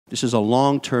This is a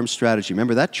long-term strategy.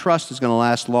 Remember, that trust is going to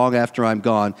last long after I'm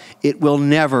gone. It will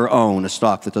never own a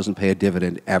stock that doesn't pay a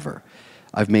dividend, ever.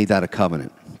 I've made that a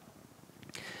covenant.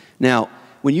 Now,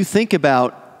 when you think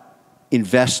about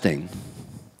investing,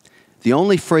 the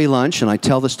only free lunch, and I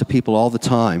tell this to people all the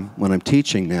time when I'm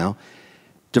teaching now,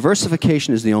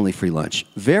 diversification is the only free lunch.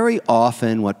 Very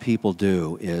often what people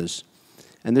do is,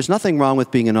 and there's nothing wrong with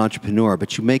being an entrepreneur,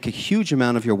 but you make a huge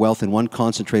amount of your wealth in one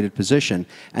concentrated position,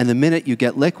 and the minute you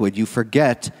get liquid, you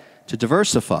forget to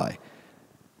diversify.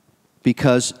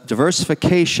 Because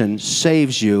diversification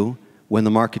saves you when the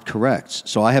market corrects.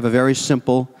 So I have a very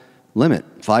simple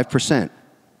limit, 5%.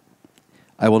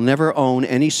 I will never own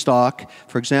any stock.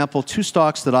 For example, 2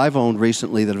 stocks that I've owned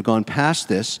recently that have gone past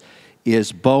this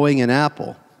is Boeing and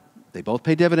Apple. They both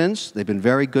pay dividends. They've been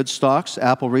very good stocks.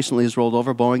 Apple recently has rolled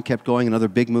over. Boeing kept going. Another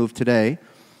big move today.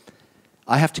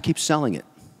 I have to keep selling it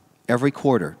every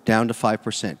quarter, down to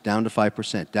 5%, down to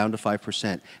 5%, down to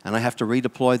 5%. And I have to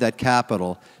redeploy that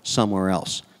capital somewhere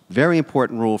else. Very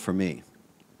important rule for me.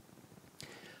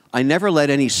 I never let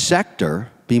any sector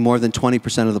be more than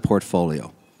 20% of the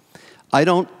portfolio. I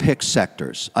don't pick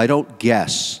sectors. I don't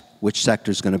guess which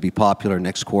sector is going to be popular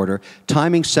next quarter.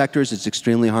 Timing sectors is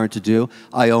extremely hard to do.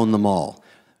 I own them all.